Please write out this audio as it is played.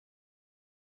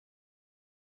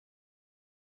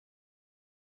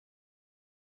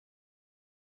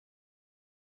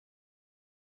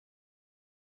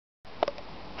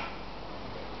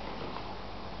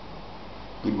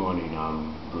Good morning,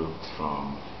 I'm Brooks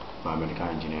from Biomedical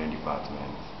Engineering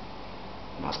Department.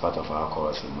 And as part of our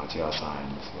course in material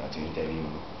science, we are to interview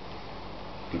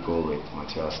people with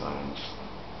material science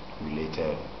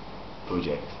related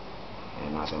projects.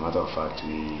 And as a matter of fact,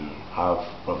 we have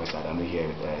Professor Adanu here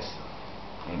with us.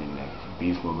 And in a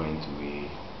brief moment, we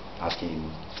ask him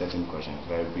certain questions,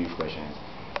 very brief questions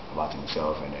about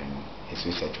himself and then his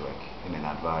research work and then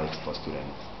advice for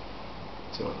students.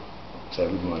 So, sir,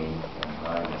 good morning.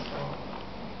 How are you for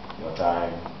your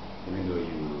time? Even though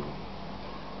you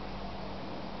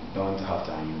don't have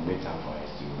time, you make time for us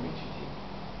to meet with you.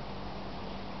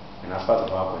 And as part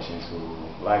of our questions, we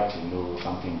would like to know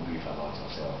something brief about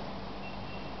yourself.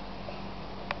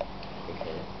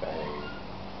 Okay,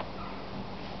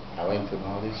 I went to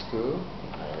Northern School.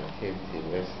 I came to the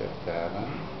University of Ghana.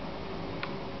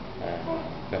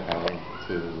 Then I went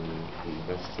to the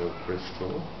University of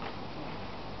Bristol.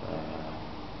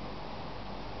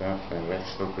 Then from the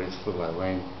University of Bristol, I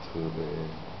went to the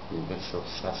University of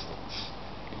Sussex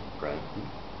in Brighton,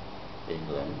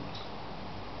 England.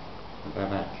 And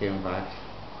then I came back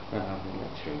and I've been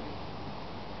lecturing.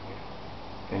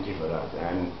 Thank you for that.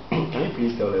 And can you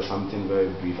please tell us something very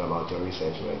brief about your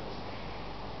research work,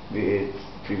 be it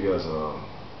previous or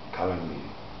currently?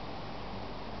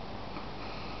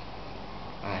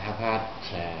 I have had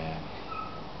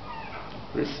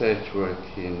research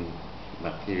work in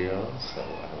materials. So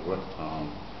I worked on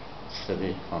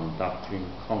semiconducting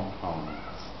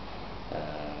compounds,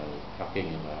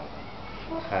 talking about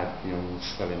cadmium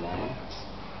selenide.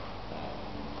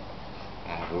 I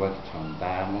have worked on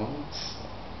diamonds,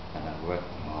 and I've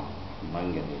worked on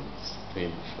manganese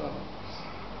thin films.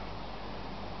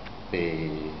 The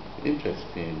interest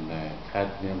in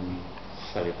cadmium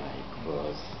selenide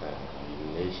was in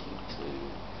relation to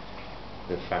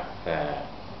the fact that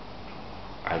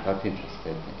I got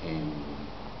interested in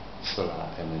solar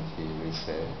energy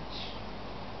research,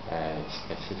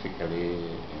 specifically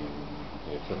in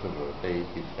the photovoltaic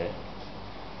effect,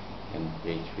 in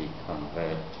which we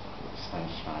convert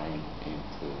sunshine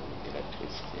into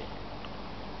electricity.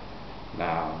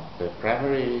 Now, the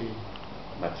primary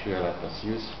material that was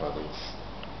used for this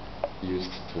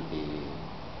used to be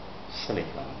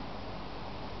silicon.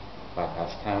 But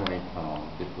as time went on,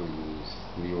 people used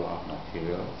newer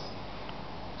materials.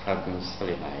 Cadmium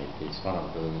selenide is one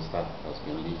of those that has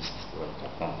been least worked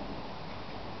upon.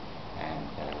 And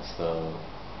so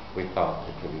we thought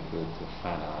it would be good to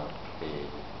find out the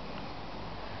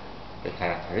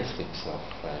characteristics of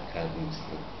cadmium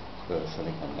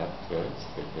semiconductors.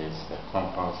 It is a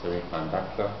compound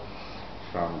semiconductor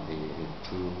from the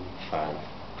 2,5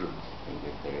 group in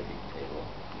the periodic table.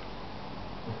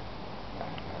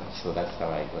 So that's how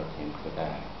I got into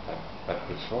that. But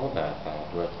before that, I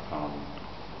worked on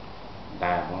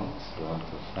diamonds. We want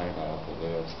to find out the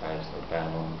various types of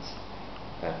diamonds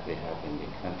that we have in the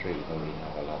country. We don't really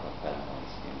have a lot of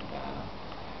diamonds in Ghana.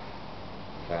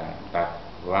 But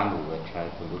one, we were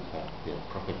trying to look at their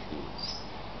properties.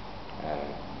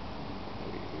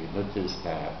 We noticed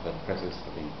that the presence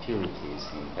of impurities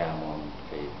in diamond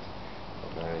played a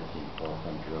very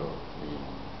important role in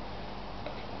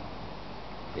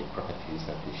the properties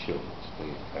that they showed, the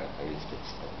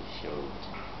characteristics that they showed.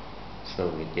 So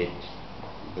we did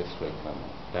this work on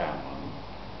diamond,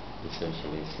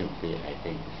 essentially simply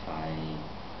identifying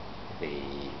the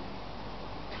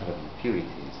kind of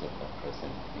impurities that are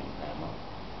present in diamond,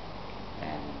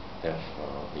 and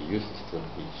therefore the uses to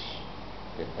which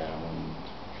the diamond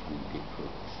can be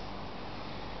put.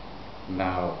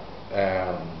 Now,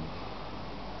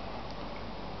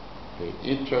 the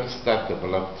interest that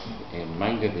developed in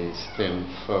manganese thin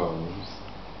films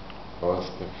was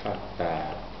the fact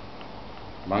that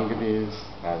manganese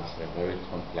has a very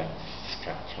complex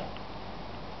structure,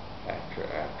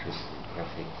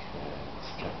 crystallographic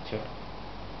structure.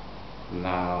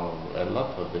 Now, a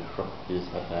lot of the properties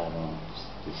that diamonds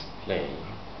display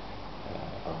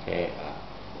occur at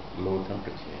low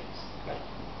temperatures, like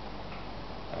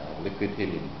liquid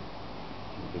helium,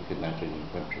 liquid nitrogen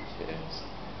temperatures.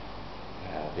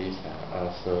 These are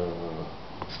also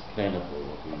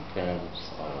explainable in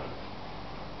terms of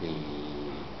the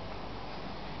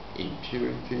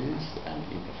impurities and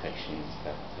imperfections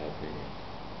that the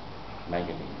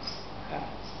manganese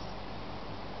has.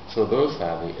 So those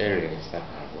are the areas that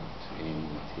I worked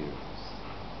in materials.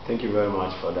 Thank you very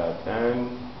much for that.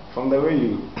 And from the way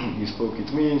you spoke,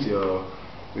 it means your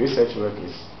research work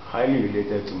is highly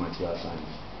related to material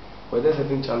science. Were there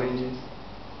certain challenges?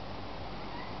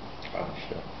 Oh,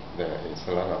 sure. There is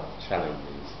a lot of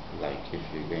challenges, like if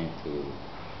you're going to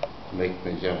make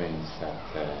measurements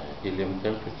at helium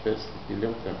temperatures.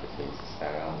 Helium temperature is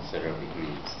around 0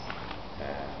 degrees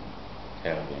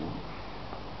Kelvin.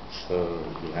 So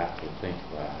you have to think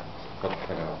about what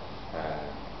kind of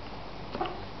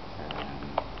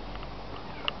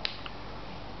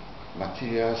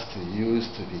materials to use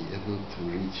to be able to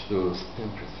reach those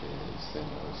temperatures and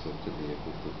also to be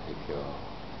able to take your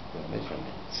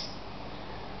measurements.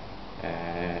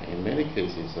 In many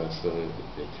cases also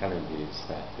the challenges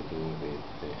have to do with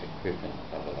the equipment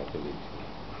availability.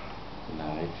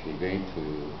 Now if you're going to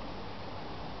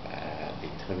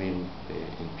determine the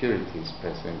impurities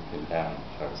present in diamond,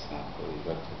 for example, you've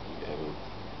got to be able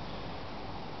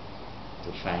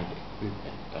to find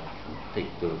equipment that can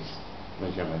take those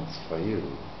measurements for you,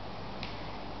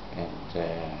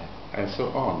 and so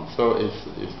on. So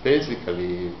it's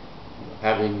basically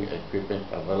having equipment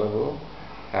available,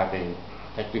 having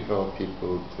technical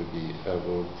people to be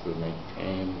able to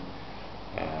maintain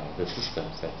the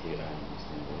systems that you are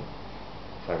using.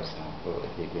 For example,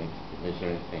 if you're going to be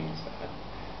measuring things at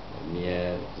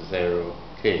near 0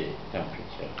 K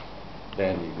temperature,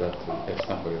 then you've got to get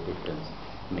somebody who can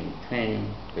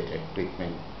maintain the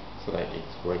equipment so that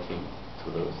it's working to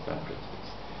those temperatures.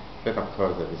 Then of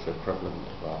course there is a problem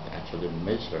about actually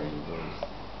measuring those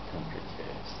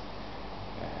temperatures.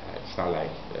 It's not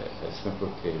like a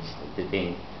simple case of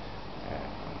dipping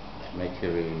a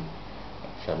mercury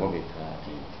thermometer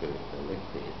into the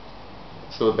liquid.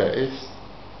 So there is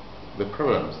the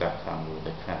problems that come with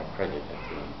the kind of project that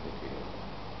you want to do.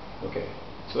 Okay.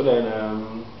 So then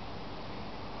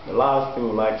the last thing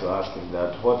we'd like to ask is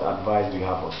that what advice do you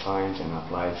have for science and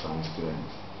applied science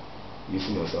students,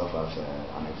 using yourself as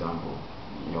an example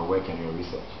in your work and your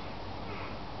research?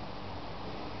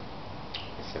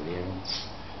 Resilience.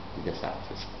 You just have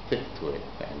to stick to it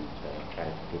and try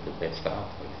to do the best out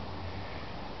of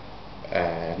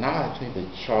it. Now I think the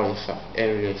choice of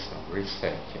areas of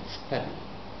research and study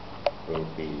will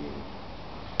be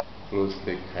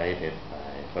closely guided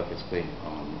by what is going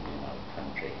on in our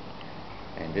country.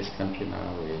 In this country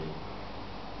now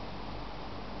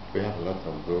we have a lot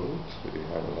of gold, we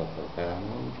have a lot of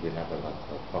diamond, we have a lot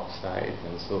of bauxite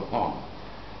and so on.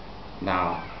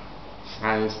 Now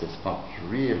science is not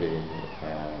really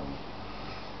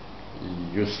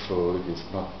useful, it is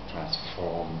not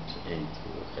transformed into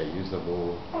a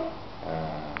usable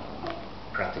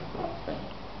practical thing.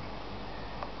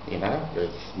 In other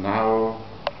words, now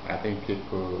I think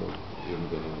people in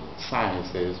the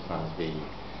sciences must be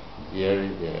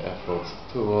gearing their efforts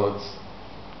towards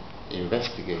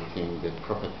investigating the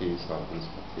properties of these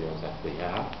materials that we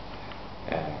have.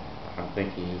 I'm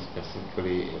thinking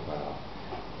specifically about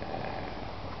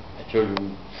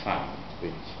petroleum finds,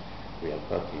 which we have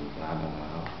got in Ghana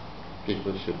now.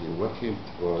 People should be working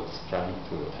towards trying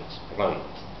to exploit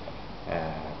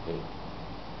the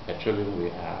petroleum we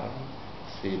have,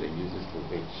 see the uses to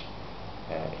which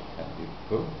it can be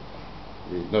put.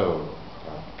 We know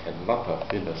a lot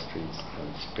of industries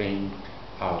can spring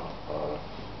out of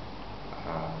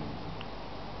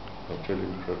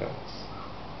petroleum products,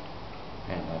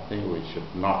 and I think we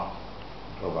should not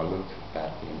overlook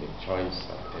that in the choice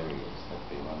of areas that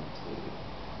we want to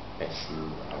pursue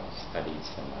our studies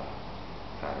and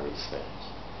our research.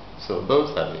 So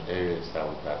those are the areas I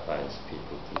would advise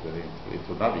people to go into. It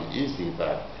will not be easy,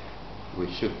 but we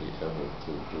should be able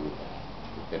to do that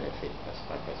to benefit as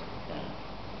much as we can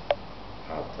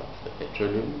out of the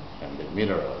petroleum and the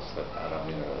minerals and other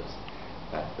minerals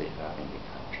that we have in the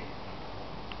country.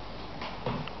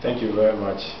 Thank you very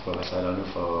much, Professor Adanu,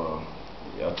 for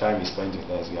your time you spent with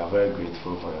us. We are very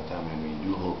grateful for your time, and we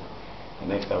do hope the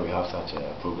next time we have such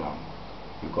a program,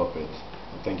 you cooperate.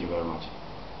 Thank you very much.